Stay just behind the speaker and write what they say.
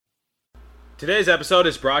Today's episode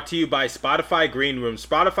is brought to you by Spotify Green Room.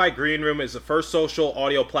 Spotify Green Room is the first social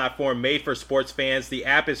audio platform made for sports fans. The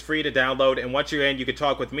app is free to download, and once you're in, you can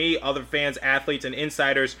talk with me, other fans, athletes, and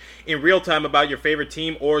insiders in real time about your favorite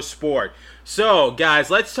team or sport. So,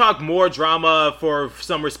 guys, let's talk more drama for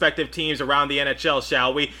some respective teams around the NHL,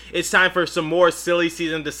 shall we? It's time for some more silly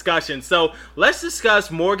season discussion. So, let's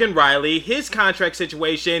discuss Morgan Rielly, his contract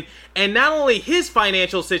situation, and not only his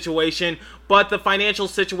financial situation, but the financial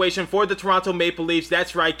situation for the Toronto Maple Leafs.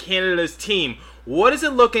 That's right, Canada's team. What is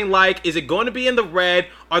it looking like? Is it going to be in the red?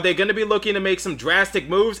 Are they going to be looking to make some drastic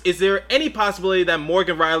moves? Is there any possibility that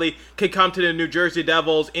Morgan Rielly could come to the New Jersey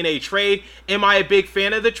Devils in a trade? Am I a big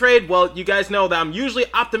fan of the trade? Well, you guys know that I'm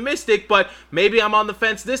usually optimistic, but maybe I'm on the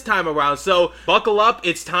fence this time around. So buckle up.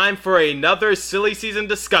 It's time for another silly season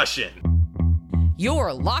discussion.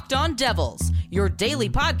 You're Locked On Devils, your daily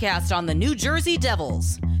podcast on the New Jersey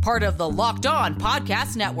Devils. Part of the Locked On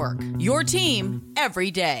Podcast Network, your team every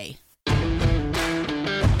day. Shane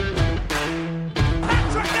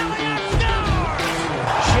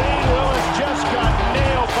Lewis just got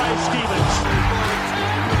nailed by Stevens.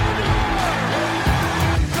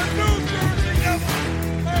 The New Jersey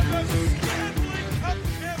Devils are the Stanley Cup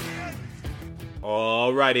champions.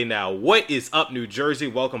 Alrighty now, what is up, New Jersey?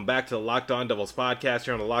 Welcome back to the Locked On Devils podcast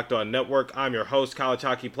here on the Locked On Network. I'm your host, college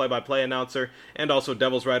hockey play-by-play announcer, and also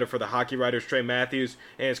Devils writer for the Hockey Writers, Trey Matthews.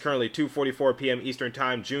 And it's currently 2:44 p.m. Eastern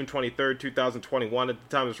Time, June 23rd, 2021 at the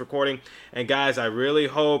time of this recording. And guys, I really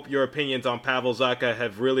hope your opinions on Pavel Zacha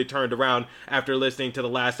have really turned around after listening to the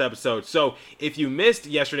last episode. So, if you missed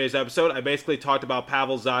yesterday's episode, I basically talked about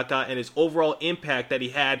Pavel Zacha and his overall impact that he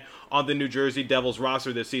had on the New Jersey Devils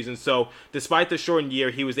roster this season. So, despite the shortened year,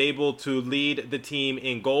 he was able to lead the team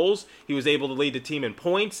in goals. He was able to lead the team in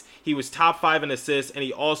points. He was top 5 in assists, and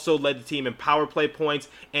he also led the team in power play points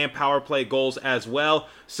and power play goals as well.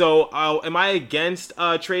 So, am I against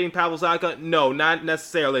trading Pavel Zacha? No, not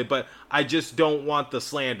necessarily, but I just don't want the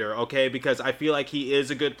slander, okay? Because I feel like he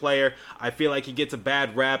is a good player. I feel like he gets a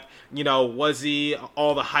bad rep. You know, was he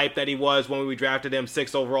all the hype that he was when we drafted him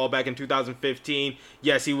 6th overall back in 2015?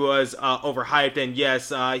 Yes, he was overhyped, and yes,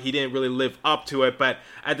 he didn't really live up to it. But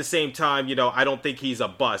at the same time, you know, I don't think he's a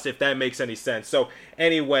bust, if that makes any sense. So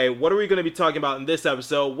anyway, what are we going to be talking about in this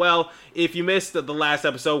episode? Well, if you missed the last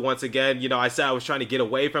episode, once again, you know, I said I was trying to get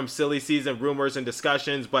away from silly season rumors and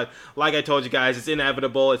discussions, but like I told you guys, it's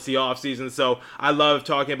inevitable. It's the offseason, so I love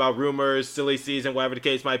talking about rumors, silly season, whatever the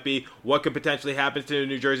case might be, what could potentially happen to the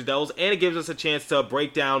New Jersey Devils, and it gives us a chance to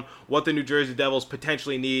break down what the New Jersey Devils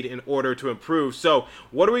potentially need in order to improve. So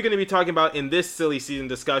what are we going to be talking about in this silly season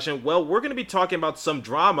discussion? Well, we're going to be talking about some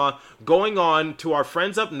drama going on to our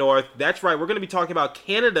friends up north. That's right, we're going to be talking about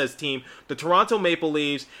Canada's team, the Toronto Maple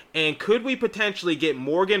Leafs, and could we potentially get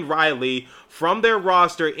Morgan Rielly from their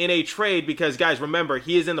roster in a trade? Because, guys, remember,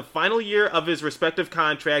 he is in the final year of his respective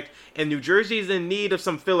contract, and New Jersey is in need of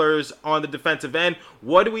some fillers on the defensive end.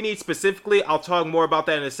 What do we need specifically? I'll talk more about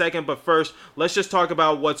that in a second, but first, let's just talk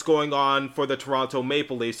about what's going on for the Toronto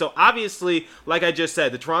Maple Leafs. So, obviously, like I just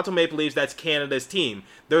said, the Toronto Maple Leafs, that's Canada's team.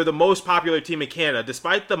 They're the most popular team in Canada,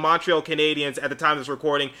 despite the Montreal Canadiens, at the time of this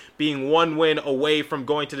recording, being one win away from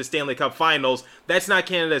going to the Stanley Cup Finals. That's not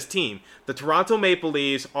Canada's team. The Toronto Maple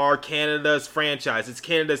Leafs are Canada's franchise. It's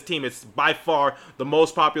Canada's team. It's by far the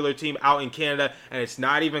most popular team out in Canada, and it's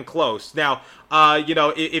not even close. Now, you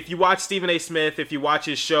know, if you watch Stephen A. Smith, if you watch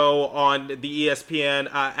his show on the ESPN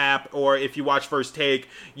app, or if you watch First Take,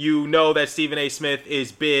 you know that Stephen A. Smith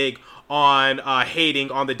is big on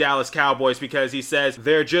hating on the Dallas Cowboys because he says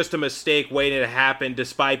they're just a mistake waiting to happen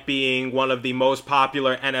despite being one of the most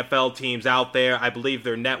popular NFL teams out there. I believe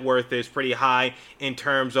their net worth is pretty high in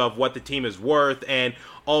terms of what the team is worth, and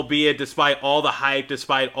albeit despite all the hype,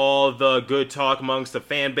 despite all the good talk amongst the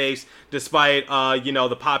fan base, despite, you know,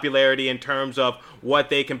 the popularity in terms of what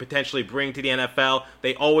they can potentially bring to the NFL,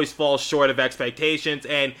 they always fall short of expectations.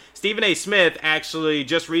 And Stephen A. Smith actually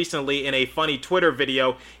just recently in a funny Twitter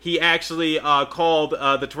video, he actually called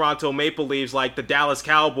the Toronto Maple Leafs like the Dallas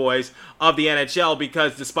Cowboys of the NHL,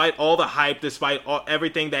 because despite all the hype, despite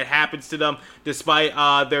everything that happens to them,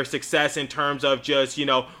 despite their success in terms of just, you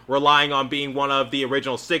know, relying on being one of the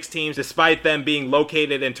original 6 teams, despite them being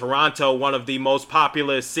located in Toronto, one of the most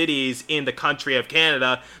populous cities in the country of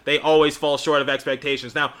Canada, they always fall short of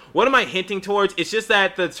expectations. Now, what am I hinting towards? It's just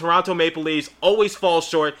that the Toronto Maple Leafs always fall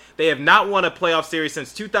short. They have not won a playoff series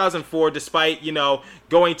since 2004, despite, you know,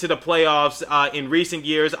 going to the playoffs in recent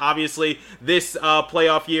years. Obviously, this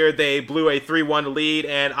playoff year, they blew a 3-1 lead,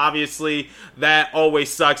 and obviously that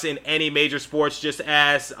always sucks in any major sports, just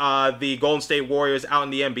as the Golden State Warriors out in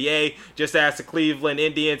the NBA, just as the Cleveland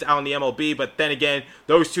Indians out in the MLB. But then again,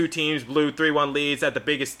 those two teams blew 3-1 leads at the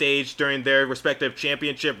biggest stage during their respective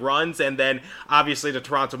championship runs, and then obviously the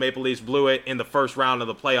Toronto Maple Leafs blew it in the first round of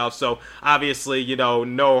the playoffs. So obviously,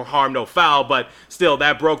 no harm, no foul, but still,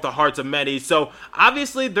 that broke the hearts of many. So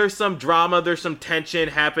obviously, there's some drama, there's some tension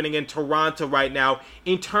happening in Toronto right now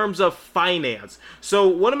in terms of finance. So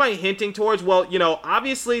what am I hinting towards? Well,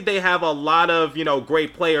 obviously they have a lot of,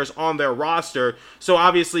 great players on their roster. So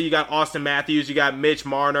obviously you got Austin Matthews, you got Mitch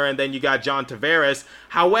Marner, and then you got John Tavares.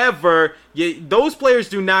 However, those players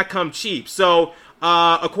do not come cheap. So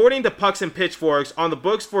according to Pucks and Pitchforks, on the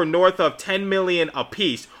books for north of $10 million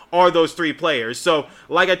apiece are those three players. So,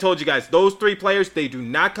 like I told you guys, those three players, they do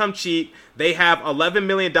not come cheap. They have $11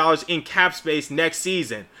 million in cap space next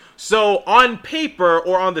season. So, on paper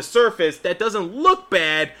or on the surface, that doesn't look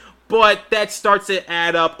bad, but that starts to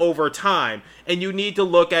add up over time. And you need to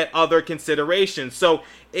look at other considerations. So,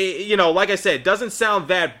 like I said, it doesn't sound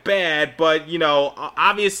that bad, but,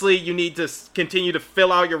 obviously you need to continue to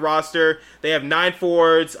fill out your roster. They have 9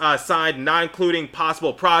 forwards signed, not including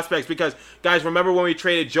possible prospects, because, guys, remember when we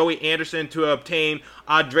traded Joey Anderson to obtain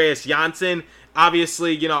Andreas Janssen?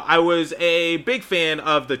 Obviously, I was a big fan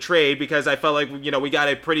of the trade because I felt like, we got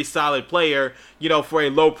a pretty solid player, for a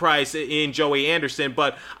low price in Joey Anderson.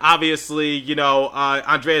 But obviously,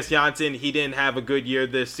 Andreas Janssen, he didn't have a good year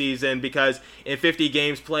this season because in 50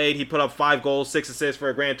 games played, he put up 5 goals, 6 assists for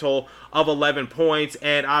a grand total of 11 points.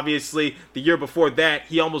 And obviously, the year before that,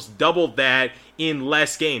 he almost doubled that in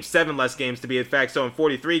less games, 7 less games to be exact. So in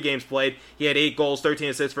 43 games played, he had 8 goals, 13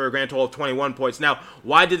 assists for a grand total of 21 points. Now,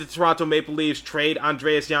 why did the Toronto Maple Leafs trade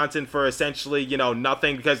Andreas Janssen for essentially,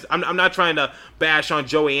 nothing? Because I'm not trying to bash on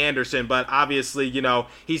Joey Anderson, but obviously,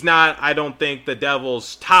 he's not, I don't think, the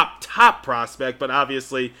Devils' top prospect, but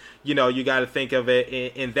obviously, you got to think of it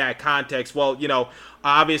in that context. Well,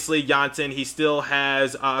 obviously, Janssen, he still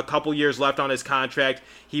has a couple years left on his contract.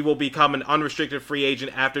 He will become an unrestricted free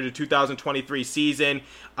agent after the 2023 season.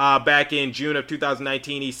 Back in June of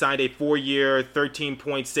 2019, he signed a 4-year,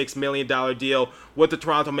 $13.6 million deal with the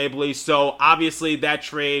Toronto Maple Leafs. So, obviously, that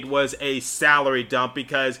trade was a salary dump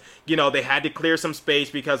because, they had to clear some space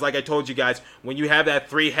because, like I told you guys, when you have that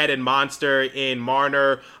 3-headed monster in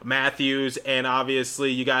Marner, Matthews, and obviously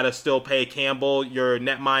you got to still pay Campbell, your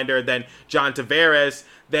netminder, then John Tavares,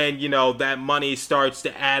 then, that money starts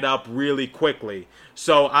to add up really quickly.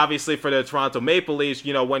 So, obviously, for the Toronto Maple Leafs,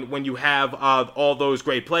 when you have all those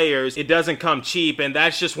great players, it doesn't come cheap, and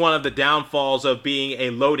that's just one of the downfalls of being a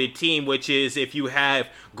loaded team, which is if you have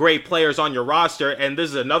great players on your roster, and this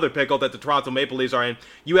is another pickle that the Toronto Maple Leafs are in,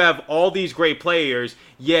 you have all these great players,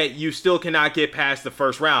 yet you still cannot get past the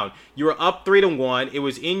first round. You were up 3-1, it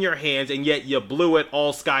was in your hands, and yet you blew it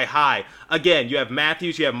all sky high. Again, you have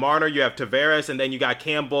Matthews, you have Marner, you have Tavares, and then you got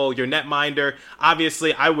Campbell, your netminder.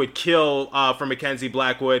 Obviously, I would kill for Mackenzie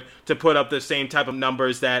Blackwood to put up the same type of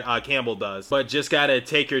numbers that Campbell does. But just got to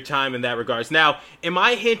take your time in that regards. Now, am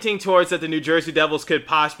I hinting towards that the New Jersey Devils could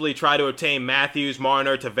possibly try to obtain Matthews,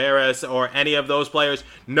 Marner, Tavares, or any of those players?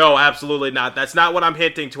 No, absolutely not. That's not what I'm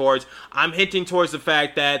hinting towards. I'm hinting towards the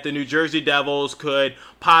fact that the New Jersey Devils could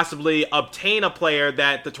possibly obtain a player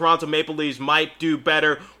that the Toronto Maple Leafs might do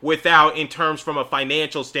better without in terms from a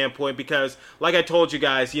financial standpoint because, like I told you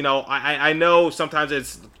guys, I know sometimes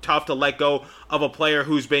it's tough to let go of a player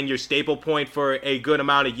who's been your staple point for a good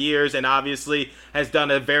amount of years and obviously has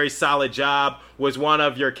done a very solid job, was one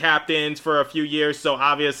of your captains for a few years, so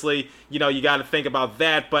obviously, you got to think about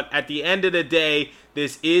that, but at the end of the day,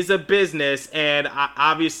 this is a business, and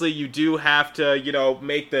obviously you do have to,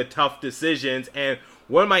 make the tough decisions, and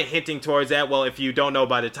what am I hinting towards that? Well, if you don't know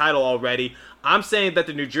by the title already, I'm saying that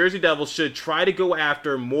the New Jersey Devils should try to go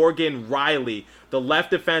after Morgan Rielly, the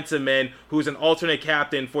left defenseman who's an alternate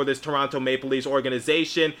captain for this Toronto Maple Leafs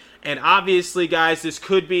organization. And obviously, guys, this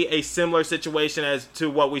could be a similar situation as to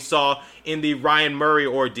what we saw in the Ryan Murray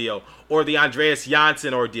ordeal or the Andreas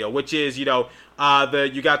Janssen ordeal, which is, you got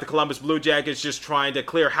the Columbus Blue Jackets just trying to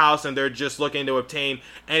clear house, and they're just looking to obtain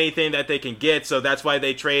anything that they can get. So that's why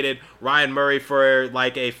they traded Ryan Murray for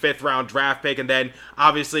like a 5th-round draft pick, and then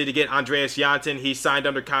obviously to get Andreas Janssen, he signed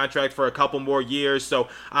under contract for a couple more years. So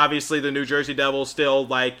obviously the New Jersey Devils still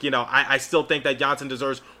I still think that Janssen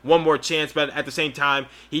deserves one more chance, but at the same time,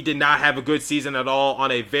 he did not have a good season at all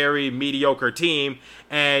on a very mediocre team.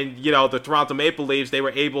 And, the Toronto Maple Leafs, they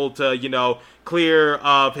were able to, clear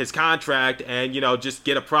of his contract and, just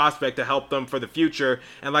get a prospect to help them for the future.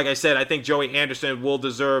 And like I said, I think Joey Anderson will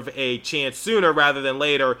deserve a chance sooner rather than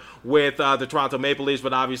later with the Toronto Maple Leafs.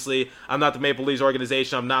 But obviously, I'm not the Maple Leafs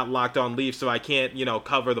organization. I'm not Locked On Leafs, so I can't,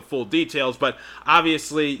 cover the full details. But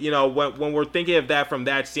obviously, when we're thinking of that from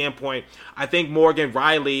that standpoint, I think Morgan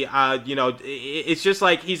Rielly, it's just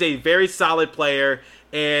like he's a very solid player.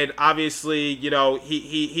 And obviously,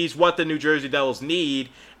 he's what the New Jersey Devils need.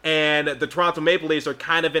 And the Toronto Maple Leafs are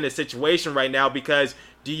kind of in a situation right now because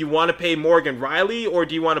do you want to pay Morgan Rielly or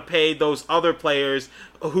do you want to pay those other players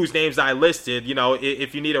whose names I listed?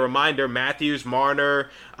 If you need a reminder, Matthews, Marner,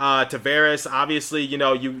 Tavares, obviously,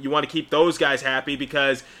 you want to keep those guys happy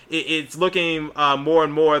because it's looking more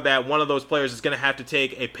and more that one of those players is going to have to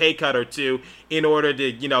take a pay cut or two in order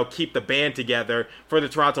to, keep the band together for the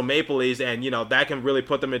Toronto Maple Leafs. And, that can really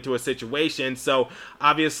put them into a situation. So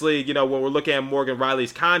obviously, when we're looking at Morgan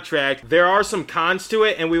Rielly's contract, there are some cons to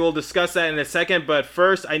it, and we will discuss that in a second. But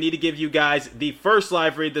first, I need to give you guys the first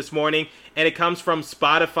live read this morning, and it comes from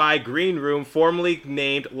Spotify Green Room, formerly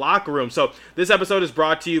named Locker Room. So this episode is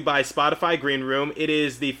brought to you by Spotify Green Room. It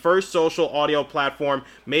is the first social audio platform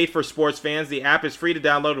made for sports fans. The app is free to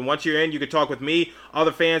download, and once you're in, you can talk with me,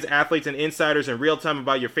 other fans, athletes, and insiders in real time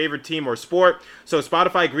about your favorite team or sport. So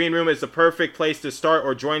Spotify Green Room is the perfect place to start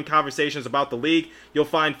or join conversations about the league. You'll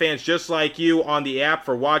find fans just like you on the app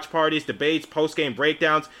for watch parties, debates, post-game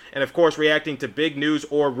breakdowns, and of course reacting to big news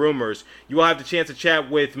or rumors. You will have the chance to chat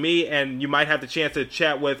with me, and you might have the chance to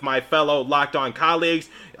chat with my fellow Locked On colleagues.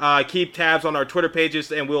 Keep tabs on our Twitter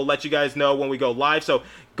pages, and we'll let you guys know when we go live. So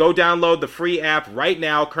go download the free app right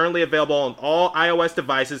now, currently available on all iOS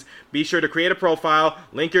devices. Be sure to create a profile,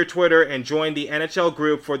 link your Twitter, and join the NHL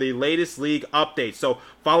group for the latest league updates. So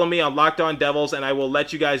follow me on Locked On Devils, and I will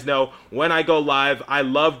let you guys know when I go live. I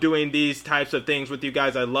love doing these types of things with you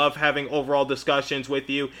guys. I love having overall discussions with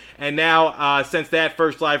you. And now, since that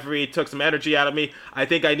first live read took some energy out of me, I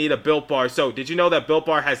think I need a Built Bar. So did you know that Built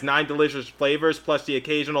Bar has 9 delicious flavors, plus the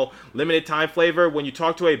occasional limited time flavor? When you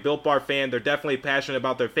talk to a Built Bar fan, they're definitely passionate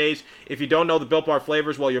about their faves. If you don't know the Built Bar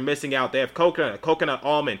flavors, well, you're missing out. They have coconut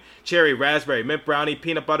almond, cherry, raspberry, mint brownie,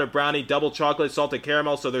 peanut butter brownie, double chocolate, salted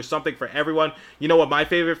caramel, so there's something for everyone. You know what my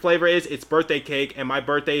favorite flavor is? It's birthday cake, and my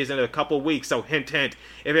birthday is in a couple weeks, so hint, hint.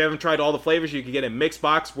 If you haven't tried all the flavors, you can get a mixed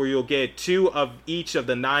box where you'll get 2 of each of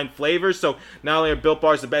the 9 flavors. So not only are Built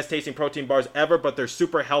Bars the best tasting protein bars ever, but they're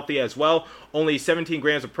super healthy as well. Only 17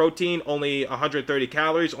 grams of protein, only 130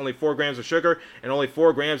 calories, only 4 grams of sugar, and only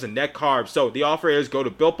 4 grams of net carbs. So the offer is go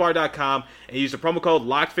to BuiltBar.com and use the promo code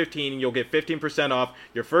LOCKED15 and you'll get 15% off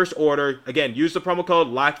your first order. Again, use the promo code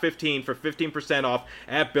LOCKED15 for 15% off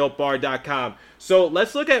at BuiltBar.com. So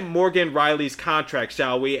let's look at Morgan Rielly's contract,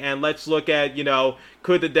 shall we? And let's look at,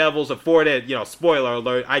 could the Devils afford it? Spoiler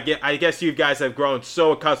alert. I guess you guys have grown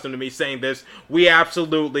so accustomed to me saying this. We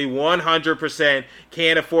absolutely 100%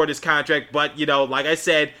 can't afford his contract. But, like I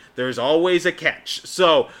said, there's always a catch.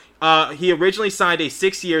 So he originally signed a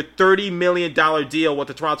 6-year, $30 million deal with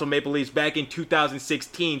the Toronto Maple Leafs back in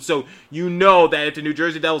 2016. So you know that if the New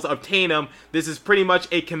Jersey Devils obtain him, this is pretty much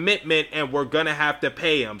a commitment and we're going to have to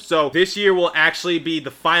pay him. So this year will actually be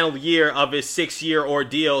the final year of his 6-year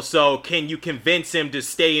ordeal. So can you convince him to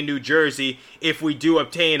stay in New Jersey if we do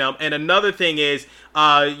obtain him? And another thing is,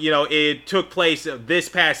 it took place this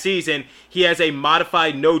past season. He has a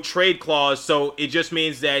modified no trade clause, so it just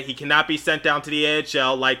means that he cannot be sent down to the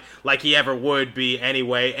AHL like he ever would be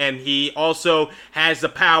anyway. And he also has the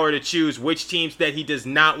power to choose which teams that he does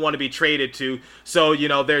not want to be traded to. So,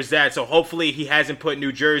 there's that. So hopefully he hasn't put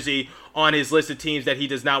New Jersey on his list of teams that he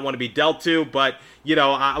does not want to be dealt to. But,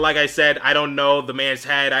 like I said, I don't know the man's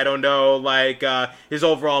head. I don't know, his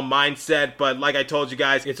overall mindset. But like I told you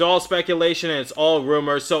guys, it's all speculation and it's all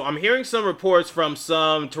rumors. So I'm hearing some reports from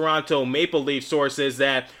some Toronto Maple Leaf sources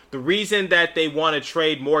that the reason that they want to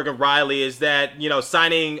trade Morgan Rielly is that,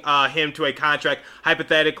 signing him to a contract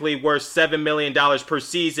hypothetically worth $7 million per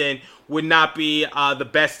season would not be the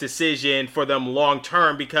best decision for them long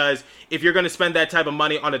term, because if you're going to spend that type of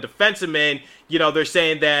money on a defenseman, they're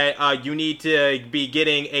saying that you need to be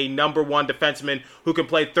getting a number 1 defenseman who can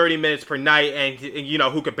play 30 minutes per night and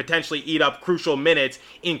who could potentially eat up crucial minutes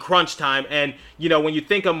in crunch time. And, when you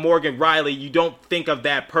think of Morgan Rielly, you don't think of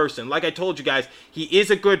that person. Like I told you guys, he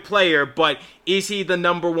is a good player, but is he the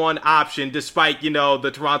number 1 option despite,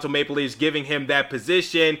 the Toronto Maple Leafs giving him that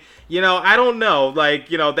position? I don't know.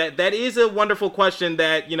 That is a wonderful question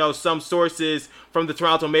that, some sources from the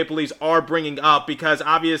Toronto Maple Leafs are bringing up, because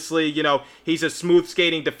obviously, he's he's a smooth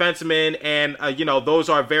skating defenseman, and those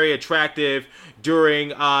are very attractive during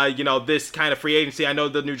this kind of free agency. I know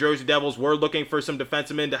the New Jersey Devils were looking for some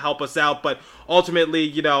defensemen to help us out, but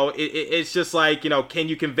ultimately, it's just like, can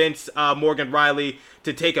you convince Morgan Rielly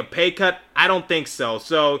to take a pay cut? I don't think so.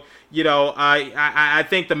 So, I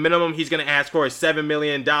think the minimum he's going to ask for is $7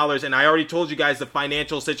 million, and I already told you guys the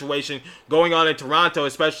financial situation going on in Toronto,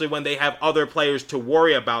 especially when they have other players to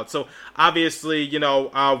worry about. So, obviously,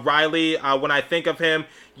 Rielly, when I think of him,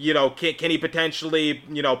 can he potentially,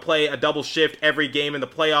 play a double shift every game in the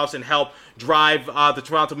playoffs and help drive the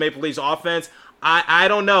Toronto Maple Leafs offense? I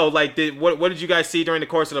don't know. Like, what did you guys see during the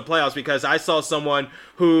course of the playoffs? Because I saw someone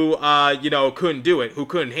who, couldn't do it, who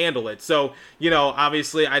couldn't handle it. So,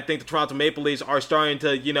 obviously, I think the Toronto Maple Leafs are starting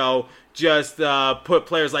to, just put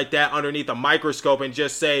players like that underneath a microscope and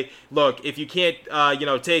just say, look, if you can't,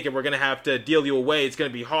 take it, we're going to have to deal you away. It's going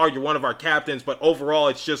to be hard. You're one of our captains. But overall,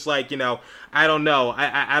 it's just like, I don't know.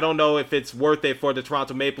 I don't know if it's worth it for the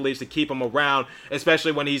Toronto Maple Leafs to keep him around,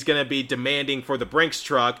 especially when he's going to be demanding for the Brinks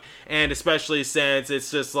truck, and especially since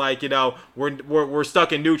it's just like, we're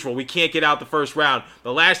stuck in neutral. We can't get out the first round.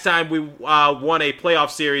 The last time we won a playoff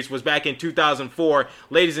series was back in 2004.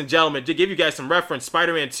 Ladies and gentlemen, to give you guys some reference,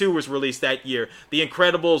 Spider-Man 2 was released that year. The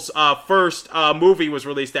Incredibles first movie was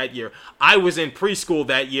released that year. I was in preschool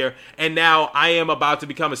that year, and now I am about to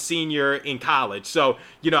become a senior in college. So,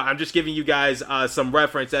 I'm just giving you guys some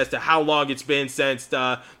reference as to how long it's been since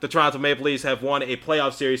the Toronto Maple Leafs have won a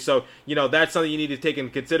playoff series. So, that's something you need to take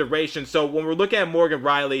into consideration. So, when we're looking at Morgan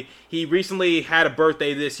Rielly, he recently had a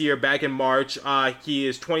birthday this year back in March. He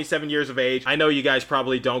is 27 years of age. I know you guys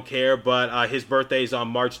probably don't care, but his birthday is on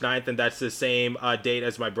March 9th, and that's the same date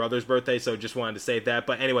as my brother's birthday, so just wanted to say that.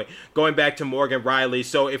 But anyway, going back to Morgan Rielly,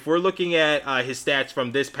 so if we're looking at his stats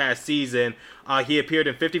from this past season, he appeared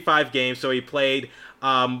in 55 games, so he played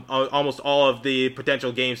almost all of the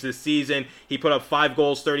potential games this season. He put up 5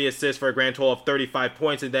 goals, 30 assists for a grand total of 35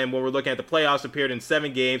 points. And then when we're looking at the playoffs, appeared in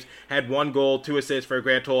 7 games, had 1 goal, 2 assists for a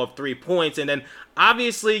grand total of 3 points. And then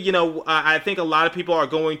obviously, I think a lot of people are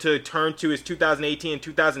going to turn to his 2018 and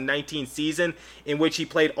 2019 season, in which he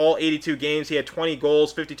played all 82 games. He had 20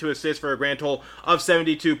 goals, 52 assists for a grand total of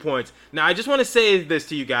 72 points. Now, I just want to say this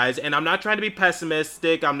to you guys, and I'm not trying to be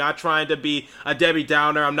pessimistic. I'm not trying to be a Debbie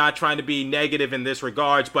Downer. I'm not trying to be negative in this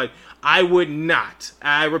regards, but I would not,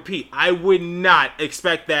 I repeat, I would not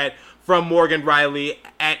expect that from Morgan Rielly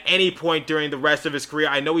at any point during the rest of his career.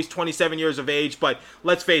 I know he's 27 years of age, but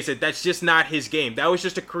let's face it, that's just not his game. That was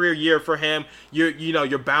just a career year for him.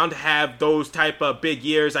 You're bound to have those type of big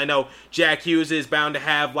years. I know Jack Hughes is bound to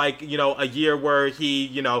have like, a year where he,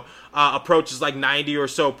 approaches like 90 or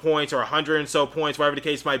so points or 100 and so points, whatever the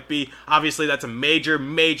case might be. Obviously, that's a major,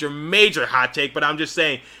 major, major hot take, but I'm just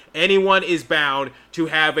saying, anyone is bound to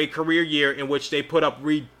have a career year in which they put up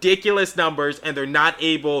ridiculous numbers and they're not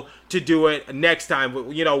able to do it next time.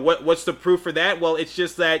 What's the proof for that? Well, it's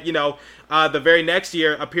just that, the very next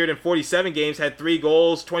year appeared in 47 games, had 3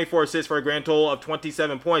 goals, 24 assists for a grand total of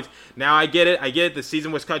 27 points. Now, I get it. The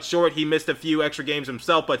season was cut short. He missed a few extra games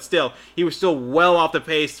himself, but still, he was still well off the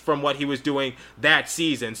pace from what he was doing that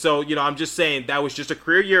season. So, I'm just saying that was just a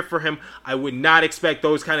career year for him. I would not expect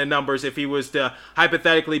those kind of numbers if he was to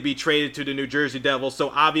hypothetically be traded to the New Jersey Devils.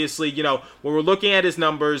 So, obviously, when we're looking at his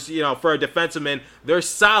numbers, for a defenseman, they're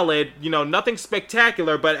solid, nothing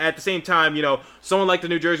spectacular, but at the same time, someone like the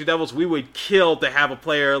New Jersey Devils, we would kill to have a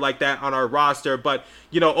player like that on our roster. But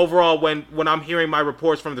overall, when I'm hearing my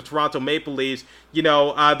reports from the Toronto Maple Leafs,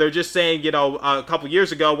 they're just saying, a couple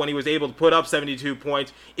years ago when he was able to put up 72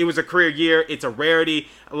 points, it was a career year. It's a rarity,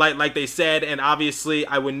 like they said, and obviously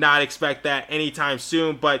I would not expect that anytime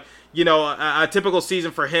soon. But a typical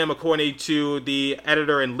season for him, according to the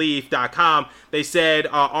editor-in-leaf.com, they said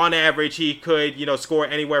on average he could, score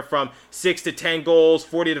anywhere from 6 to 10 goals,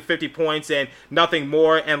 40 to 50 points, and nothing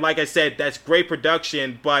more. And like I said, that's great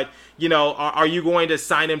production, but, are you going to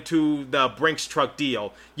sign him to the Brinks truck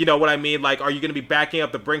deal? You know what I mean? Like, are you going to be backing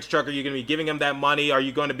up the Brinks truck? Are you going to be giving him that money? Are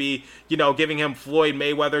you going to be, giving him Floyd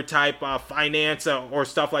Mayweather type finance or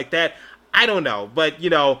stuff like that? I don't know, but,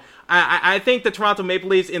 I think the Toronto Maple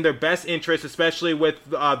Leafs, in their best interest, especially with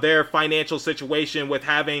their financial situation, with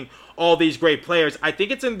having all these great players, I think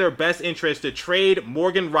it's in their best interest to trade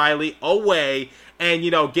Morgan Rielly away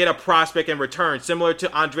and, get a prospect in return, similar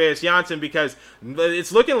to Andreas Janssen, because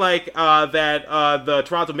it's looking like that the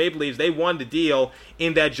Toronto Maple Leafs, they won the deal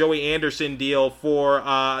in that Joey Anderson deal for,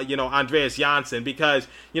 Andreas Janssen, because,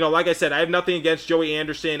 like I said, I have nothing against Joey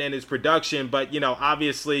Anderson and his production, but,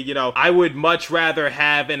 obviously, I would much rather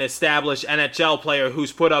have an established NHL player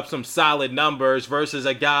who's put up some solid numbers versus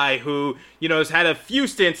a guy who, has had a few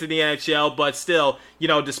stints in the NHL, but still,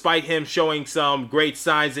 despite him showing some great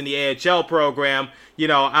signs in the AHL program,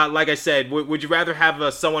 like I said, would you rather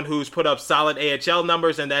have someone who's put up solid AHL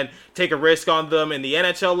numbers and then take a risk on them in the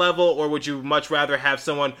NHL level, or would you much rather have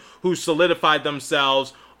someone who's solidified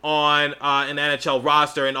themselves on an NHL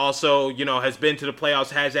roster and also, has been to the playoffs,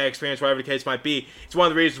 has that experience, whatever the case might be? It's one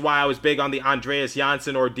of the reasons why I was big on the Andreas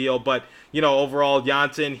Janssen ordeal, but overall,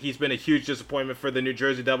 Janssen, he's been a huge disappointment for the New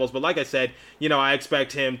Jersey Devils. But like I said, I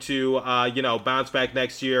expect him to, bounce back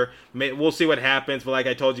next year. We'll see what happens. But like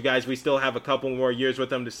I told you guys, we still have a couple more years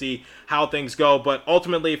with him to see how things go. But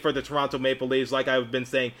ultimately, for the Toronto Maple Leafs, like I've been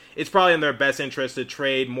saying, it's probably in their best interest to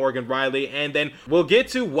trade Morgan Rielly. And then we'll get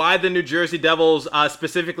to why the New Jersey Devils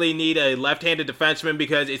specifically need a left-handed defenseman,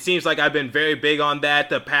 because it seems like I've been very big on that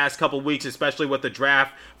the past couple weeks, especially with the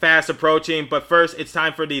draft fast approaching. But first, it's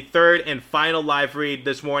time for the third and final live read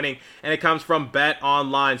this morning, and it comes from Bet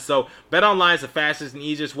Online. So Bet Online is the fastest and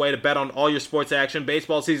easiest way to bet on all your sports action.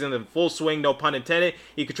 Baseball season in full swing, no pun intended.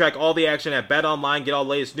 You can track all the action at Bet Online, get all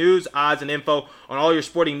the latest news, odds, and info on all your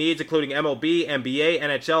sporting needs, including MLB, NBA,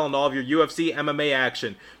 NHL, and all of your UFC, MMA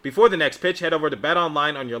action. Before the next pitch, head over to Bet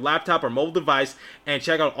Online on your laptop or mobile device and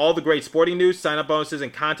check out all the great sporting news, sign-up bonuses,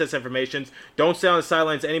 and contest information. Don't stay on the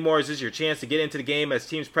sidelines anymore, as this is your chance to get into the game as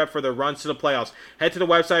teams prep for their runs to the playoffs. Head to the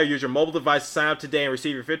website or use your mobile device to sign up today and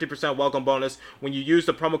receive your 50% welcome bonus when you use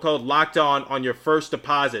the promo code LOCKEDON on your first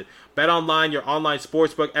deposit. Bet Online, your online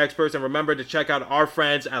sportsbook experts, and remember to check out our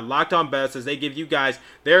friends at Locked On Bets as they give you guys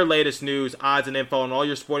their latest news, odds, and info on all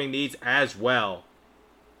your sporting needs as well.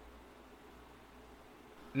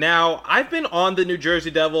 Now, I've been on the New Jersey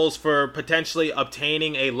Devils for potentially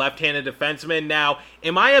obtaining a left-handed defenseman. Now,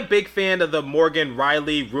 am I a big fan of the Morgan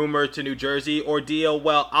Rielly rumor to New Jersey ordeal?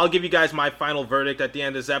 Well, I'll give you guys my final verdict at the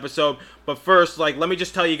end of this episode. But first, let me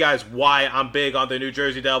just tell you guys why I'm big on the New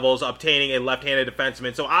Jersey Devils obtaining a left-handed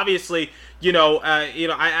defenseman. So obviously,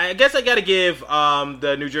 I guess I got to give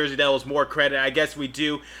the New Jersey Devils more credit. I guess we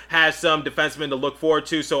do have some defensemen to look forward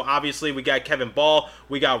to. So obviously, we got Kevin Ball,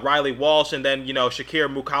 we got Riley Walsh, and then, Shakir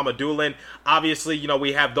Mukhamadullin. Obviously,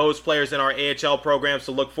 we have those players in our AHL programs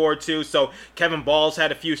to look forward to. So Kevin Ball's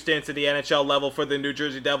had a few stints at the NHL level for the New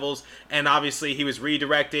Jersey Devils, and obviously he was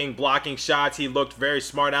redirecting, blocking shots. He looked very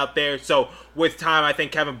smart out there. So with time, I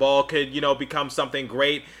think Kevin Ball could, become something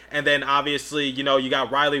great. And then obviously, you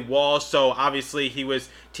got Riley Walsh. So obviously he was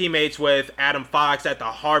teammates with Adam Fox at the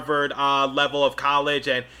Harvard level of college.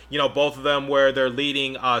 And, both of them were their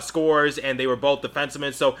leading scorers, and they were both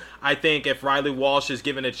defensemen. So I think if Riley Walsh is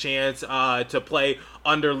given a chance to play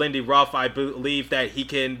under Lindy Ruff, I believe that he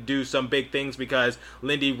can do some big things, because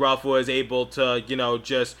Lindy Ruff was able to,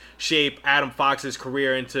 just shape Adam Fox's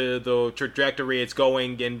career into the trajectory it's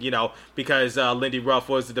going. And, because Lindy Ruff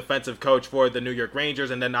was the defensive coach for the New York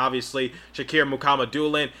Rangers. And then obviously Shakir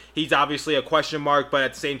Mukhamadullin, he's obviously a question mark, but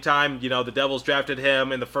at the same time, the Devils drafted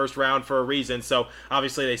him in the first round for a reason. So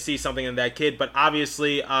obviously they see something in that kid. But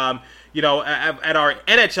obviously, at our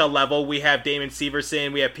NHL level, we have Damon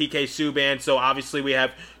Severson, we have PK Subban. So obviously we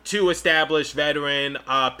have two established veteran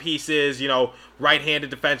pieces, right-handed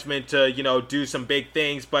defensemen to, do some big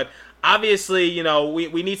things. But obviously,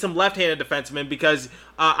 we need some left-handed defensemen, because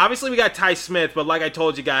obviously we got Ty Smith, but like I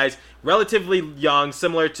told you guys, relatively young,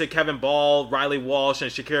 similar to Kevin Ball, Riley Walsh,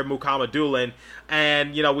 and Shakir Mukhamadullin.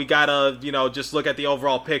 And, we got to, just look at the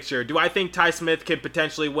overall picture. Do I think Ty Smith can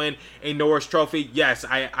potentially win a Norris Trophy? Yes,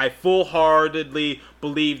 I full-heartedly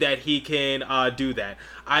believe that he can do that.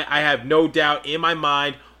 I have no doubt in my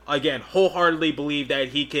mind. Again, wholeheartedly believe that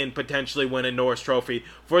he can potentially win a Norris Trophy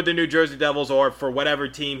for the New Jersey Devils, or for whatever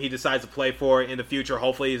team he decides to play for in the future.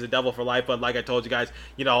 Hopefully he's a Devil for life, but like I told you guys,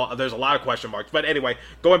 there's a lot of question marks. But anyway,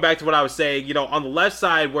 going back to what I was saying, on the left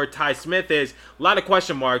side where Ty Smith is, a lot of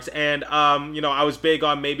question marks. And, I was big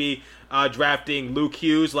on maybe drafting Luke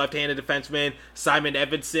Hughes, left-handed defenseman, Simon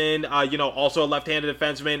Edvinsson, also a left-handed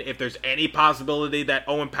defenseman. If there's any possibility that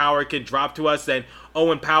Owen Power can drop to us, then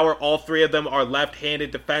Owen Power, all three of them are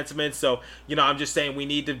left-handed defensemen. So, I'm just saying we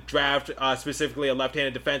need to draft specifically a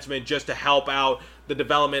left-handed defenseman just to help out the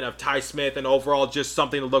development of Ty Smith and overall just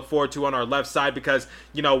something to look forward to on our left side because,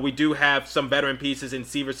 we do have some veteran pieces in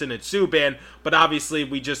Severson and Subban, but obviously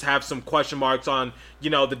we just have some question marks on,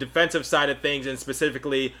 the defensive side of things and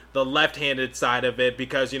specifically the left-handed side of it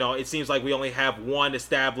because, it seems like we only have one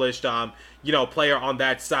established, player on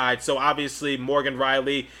that side. So obviously Morgan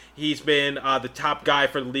Rielly, he's been the top guy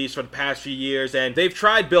for the Leafs for the past few years, and they've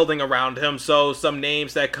tried building around him. So some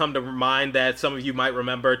names that come to mind that some of you might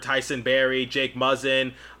remember: Tyson Barrie, Jake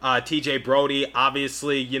Muzzin, TJ Brody.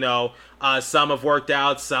 Obviously, some have worked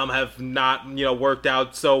out, some have not, worked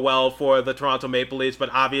out so well for the Toronto Maple Leafs. But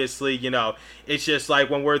obviously, it's just like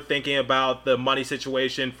when we're thinking about the money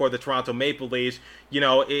situation for the Toronto Maple Leafs,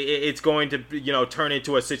 it's going to, turn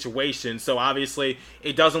into a situation. So obviously,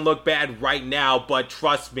 it doesn't look bad right now, but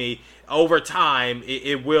trust me, over time,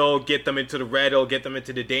 it will get them into the red. It'll get them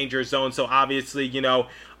into the danger zone. So obviously,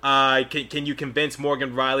 can you convince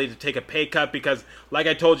Morgan Rielly to take a pay cut? Because like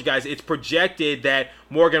I told you guys, it's projected that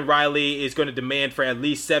Morgan Rielly is going to demand for at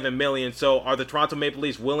least $7 million. So are the Toronto Maple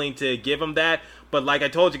Leafs willing to give him that? But like I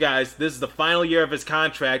told you guys, this is the final year of his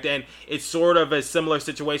contract, and it's sort of a similar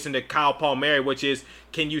situation to Kyle Palmieri, which is,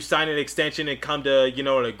 can you sign an extension and come to,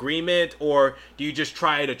 an agreement, or do you just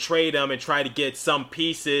try to trade him and try to get some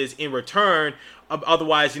pieces in return?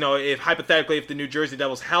 Otherwise, if the New Jersey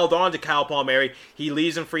Devils held on to Kyle Palmieri, he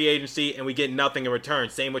leaves in free agency and we get nothing in return.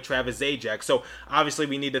 Same with Travis Zajac. So obviously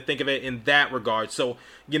we need to think of it in that regard. So,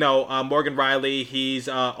 Morgan Rielly, he's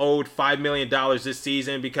owed $5 million this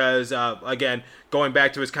season because, again, going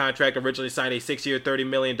back to his contract, originally signed a 6-year, $30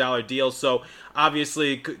 million deal. So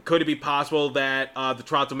obviously, could it be possible that the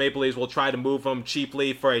Toronto Maple Leafs will try to move him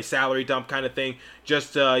cheaply for a salary dump kind of thing,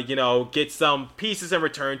 just to, get some pieces in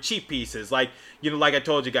return, cheap pieces, like I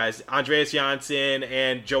told you guys, Andreas Janssen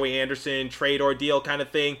and Joey Anderson trade ordeal kind of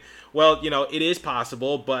thing. Well, it is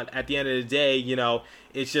possible, but at the end of the day,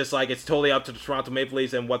 it's just like it's totally up to the Toronto Maple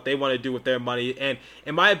Leafs and what they want to do with their money. And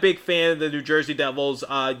am I a big fan of the New Jersey Devils,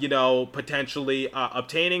 potentially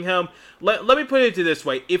obtaining him? Let me put it this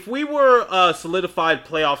way. If we were a solidified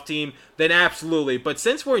playoff team, then absolutely. But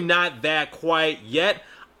since we're not that quite yet,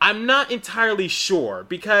 I'm not entirely sure,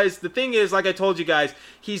 because the thing is, like I told you guys,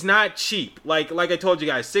 he's not cheap. Like I told you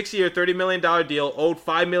guys, 6-year, $30 million deal, owed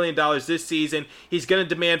 $5 million this season. He's going to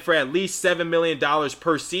demand for at least $7 million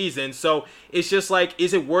per season. So it's just like,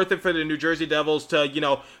 is it worth it for the New Jersey Devils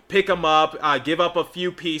to, pick him up, give up a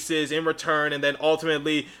few pieces in return, and then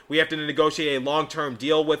ultimately we have to negotiate a long-term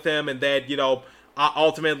deal with him, and then,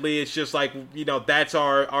 ultimately it's just like, that's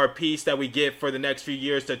our piece that we get for the next few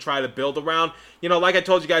years to try to build around. Like I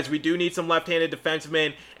told you guys, we do need some left-handed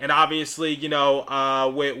defensemen, and obviously,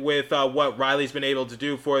 with what Rielly's been able to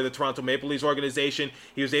do for the Toronto Maple Leafs organization,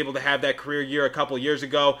 he was able to have that career year a couple years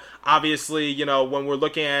ago. Obviously, when we're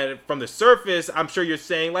looking at it from the surface, I'm sure you're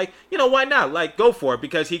saying, like, why not? Like, go for it,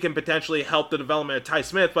 because he can potentially help the development of Ty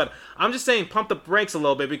Smith, but I'm just saying pump the brakes a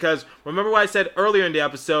little bit, because remember what I said earlier in the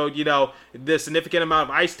episode, the significant amount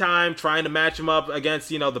of ice time, trying to match him up against,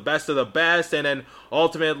 the best of the best, and then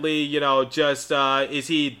ultimately, just is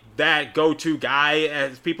he that go-to guy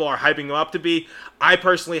as people are hyping him up to be? I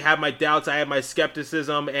personally have my doubts. I have my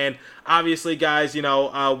skepticism, and obviously, guys,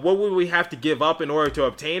 what would we have to give up in order to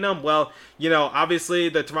obtain him? Well, obviously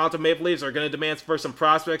the Toronto Maple Leafs are going to demand for some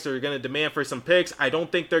prospects, or going to demand for some picks. I don't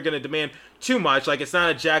think they're going to demand too much. Like, it's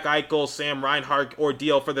not a Jack Eichel, Sam Reinhart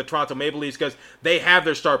ordeal for the Toronto Maple Leafs, because they have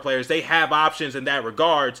their star players. They have options in that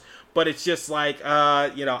regards, but it's just like,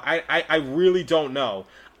 I really don't know.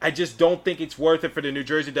 I just don't think it's worth it for the New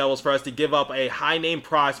Jersey Devils for us to give up a high-name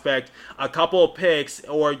prospect, a couple of picks,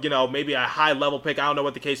 or, maybe a high-level pick. I don't know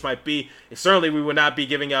what the case might be. Certainly, we would not be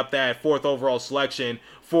giving up that 4th overall selection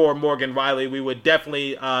for Morgan Rielly. We would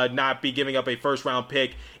definitely not be giving up a first-round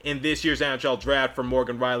pick in this year's NHL draft for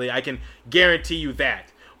Morgan Rielly. I can guarantee you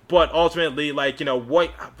that. But ultimately, like,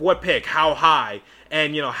 what pick, how high,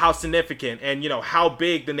 and, how significant, and, how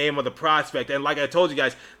big the name of the prospect. And like I told you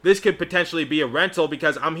guys, this could potentially be a rental,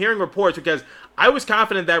 because I'm hearing reports, because I was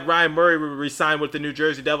confident that Ryan Murray would resign with the New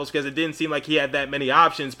Jersey Devils, because it didn't seem like he had that many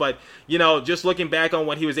options. But, just looking back on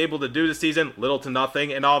what he was able to do this season, little to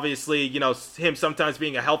nothing. And obviously, him sometimes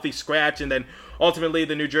being a healthy scratch, and then ultimately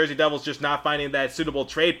the New Jersey Devils just not finding that suitable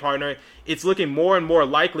trade partner, it's looking more and more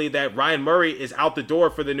likely that Ryan Murray is out the door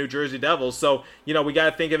for the New Jersey Devils. So, we got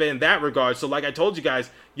to think of it in that regard. So like I told you guys,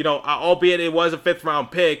 albeit it was a 5th round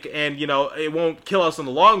pick, and, it won't kill us in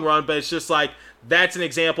the long run, but it's just like, that's an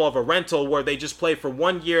example of a rental where they just play for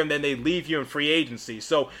 1 year and then they leave you in free agency.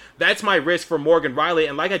 So that's my risk for Morgan Riley.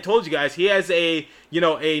 And like I told you guys, he has a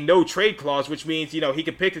no trade clause, which means, he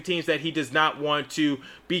can pick the teams that he does not want to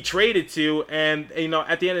be traded to. And,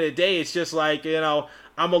 at the end of the day, it's just like,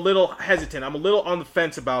 I'm a little hesitant. I'm a little on the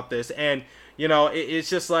fence about this. And, it's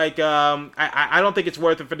just like, I don't think it's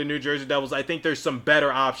worth it for the New Jersey Devils. I think there's some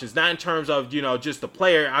better options, not in terms of, just the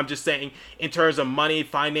player. I'm just saying in terms of money,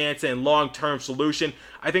 finance, and long-term solution.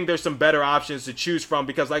 I think there's some better options to choose from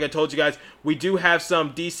because, like I told you guys, we do have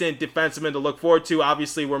some decent defensemen to look forward to.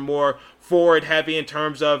 Obviously, we're more forward heavy in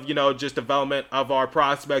terms of, just development of our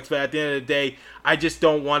prospects. But at the end of the day, I just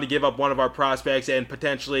don't want to give up one of our prospects and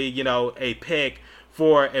potentially, a pick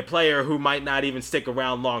for a player who might not even stick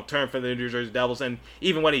around long term for the New Jersey Devils. And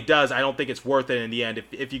even when he does, I don't think it's worth it in the end,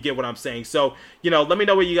 if you get what I'm saying. So, let me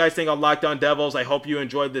know what you guys think on Locked On Devils. I hope you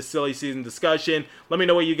enjoyed this silly season discussion. Let me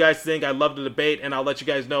know what you guys think. I love the debate, and I'll let you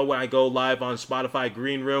guys know when I go live on Spotify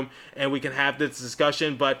Green Room and we can have this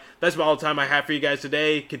discussion. But that's about all the time I have for you guys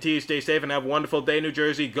today. Continue to stay safe and have a wonderful day, New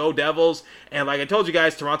Jersey. Go Devils. And like I told you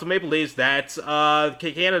guys, Toronto Maple Leafs, that's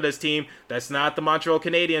Canada's team. That's not the Montreal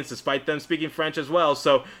Canadiens, despite them speaking French as well.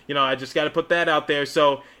 So, I just got to put that out there.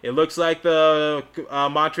 So, it looks like the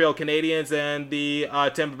Montreal Canadiens and the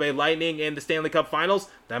Tampa Bay Lightning in the Stanley Cup Finals.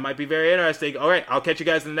 That might be very interesting. All right, I'll catch you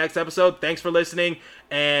guys in the next episode. Thanks for listening,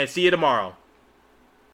 and see you tomorrow.